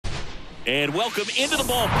And welcome into the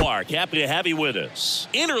ballpark. Happy to have you with us.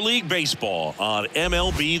 Interleague baseball on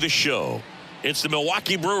MLB The Show. It's the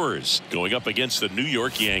Milwaukee Brewers going up against the New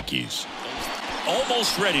York Yankees.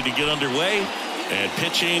 Almost ready to get underway. And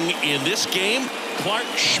pitching in this game, Clark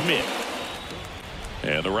Schmidt.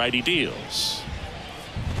 And the righty deals.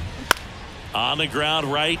 On the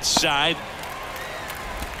ground right side.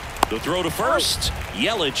 The throw to first.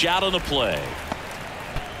 Yelich out on the play.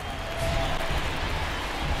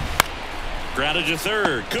 Grounded to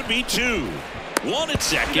third. Could be two. One at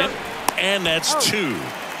second. And that's two.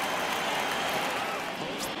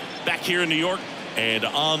 Back here in New York. And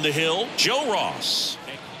on the hill, Joe Ross.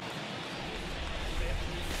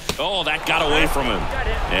 Oh, that got away from him.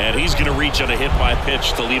 And he's going to reach on a hit by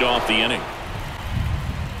pitch to lead off the inning.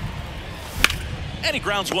 And he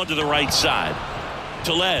grounds one to the right side.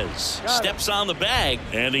 Tellez steps on the bag.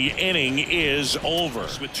 And the inning is over.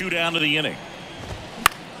 With two down to the inning.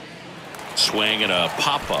 Swing and a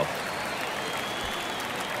pop-up.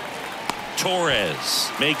 Torres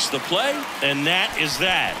makes the play, and that is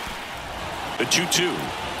that. The 2-2.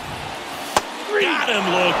 Got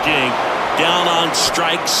him looking. Down on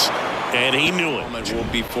strikes, and he knew it. Will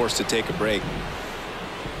be forced to take a break.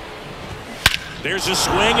 There's a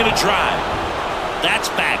swing and a drive. That's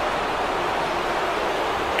back.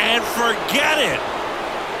 And forget it.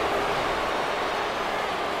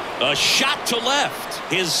 A shot to left.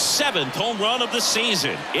 His 7th home run of the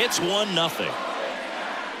season. It's 1-0.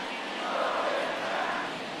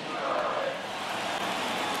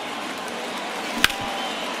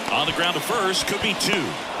 On the ground to first, could be two.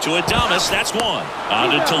 To Adames, that's one.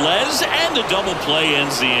 On to Tellez, and the double play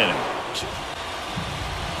ends the inning.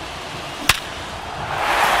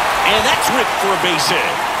 And that's ripped for a base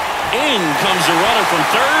hit. In comes the runner from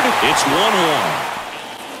third. It's 1-1.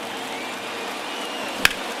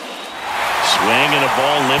 Swing and a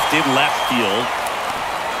ball lifted left field.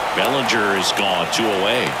 Bellinger is gone, 2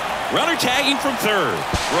 away. Runner tagging from third.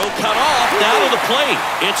 Throw cut off, down to the plate.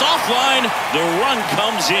 It's offline. The run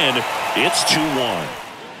comes in. It's 2-1.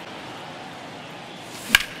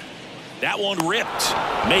 That one ripped.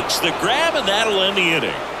 Makes the grab, and that'll end the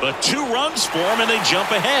inning. But 2 runs for him, and they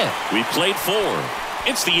jump ahead. We played 4.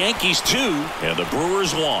 It's the Yankees 2, and the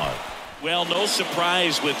Brewers 1. Well, no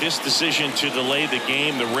surprise with this decision to delay the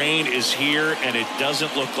game. The rain is here, and it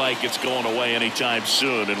doesn't look like it's going away anytime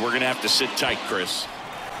soon. And we're going to have to sit tight, Chris.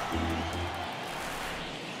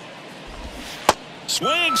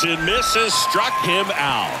 Swings and misses. Struck him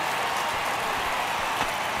out.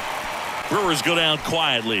 Brewers go down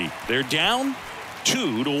quietly. They're down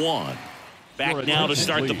 2-1. Back now to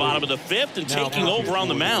start the bottom of the 5th, and taking over on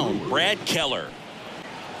the mound, Brad Keller.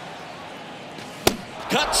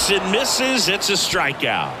 Cuts and misses. It's a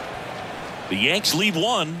strikeout. The Yanks lead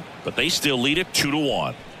 1, but they still lead it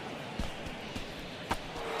 2-1.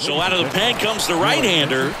 So out of the pen comes the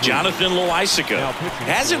right-hander, Jonathan Loaisiga.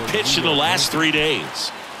 Hasn't pitched in the last 3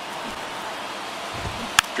 days.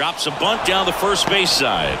 Drops a bunt down the first base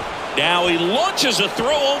side. Now he launches a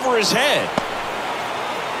throw over his head.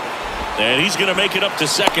 And he's going to make it up to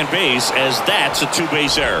second base, as that's a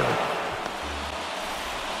 2-base error.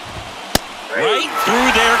 Right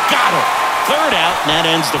through there, got him. Third out, and that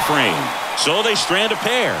ends the frame. So they strand a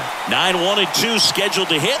pair. 9-1-2 scheduled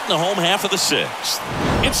to hit in the home half of the 6th.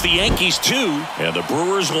 It's the Yankees 2 and the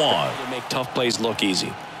Brewers 1. They make tough plays look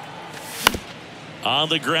easy. On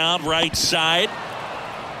the ground right side.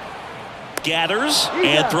 Gathers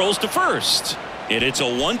and throws to first. And it's a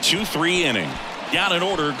 1-2-3 inning. Down in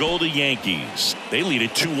order go the Yankees. They lead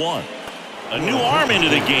it 2-1. A new arm into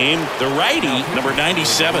the game. The righty, number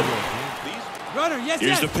 97.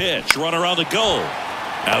 Here's the pitch. Runner on the go.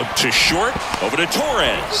 Out to short. Over to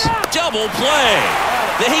Torres. Double play.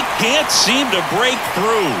 They can't seem to break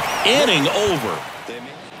through. Inning over.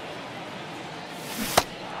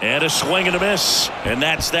 And a swing and a miss. And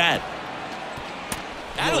that's that.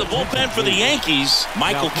 Out of the bullpen for the Yankees,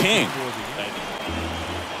 Michael King.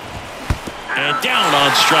 And down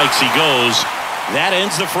on strikes he goes. That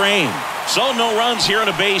ends the frame. So no runs here on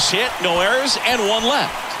a base hit. No errors and 1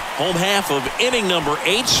 left. Home half of inning number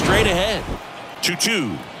 8 straight ahead.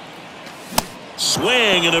 2-2.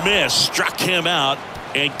 Swing and a miss. Struck him out.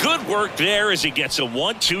 And good work there as he gets a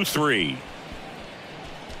 1-2-3.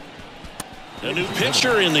 The new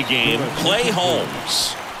pitcher in the game, Clay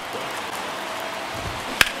Holmes.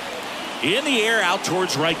 In the air out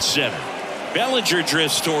towards right center. Bellinger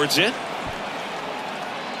drifts towards it.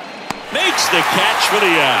 Makes the catch for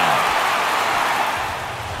the out.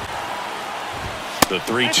 The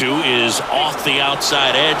 3-2 is off the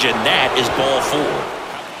outside edge, and that is ball 4.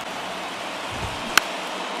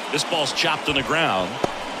 This ball's chopped on the ground.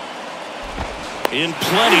 in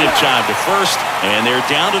plenty of time to first, and they're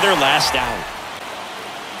down to their last out.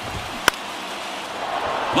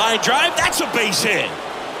 Line drive, that's a base hit.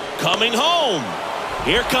 Coming home.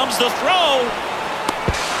 Here comes the throw.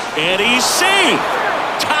 And he's safe.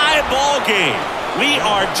 Tie ball game. We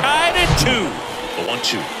are tied at 2. The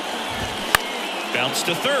 1-2. Bounce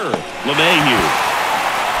to third. LeMahieu.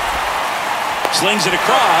 Slings it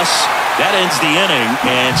across. That ends the inning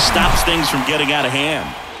and stops things from getting out of hand.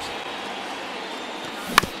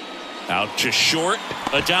 Out to short,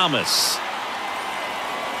 Adames.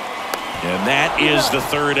 And that is the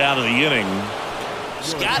third out of the inning.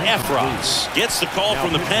 Scott Efros gets the call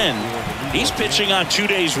from the pen. He's pitching on 2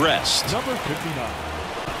 days rest. Number 59.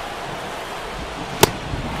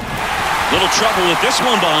 Little trouble with this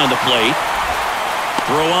one behind the plate.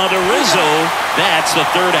 Throw on to Rizzo. That's the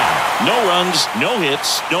third out. No runs, no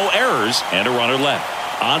hits, no errors, and a runner left.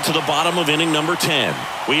 On to the bottom of inning number 10.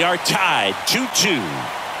 We are tied 2-2.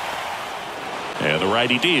 And the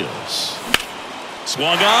righty deals.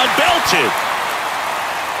 Swung on, belted.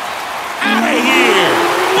 Out of here.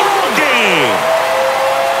 Ball game.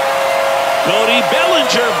 Cody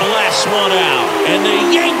Bellinger blasts one out. And the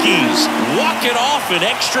Yankees walk it off in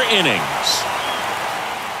extra innings.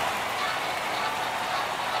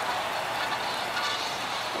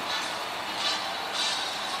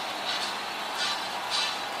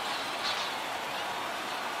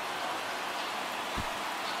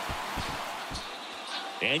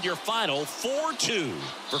 And your final 4-2.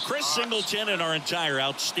 For Chris Singleton and our entire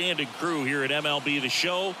outstanding crew here at MLB The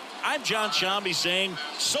Show, I'm John Shambi saying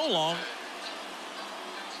so long.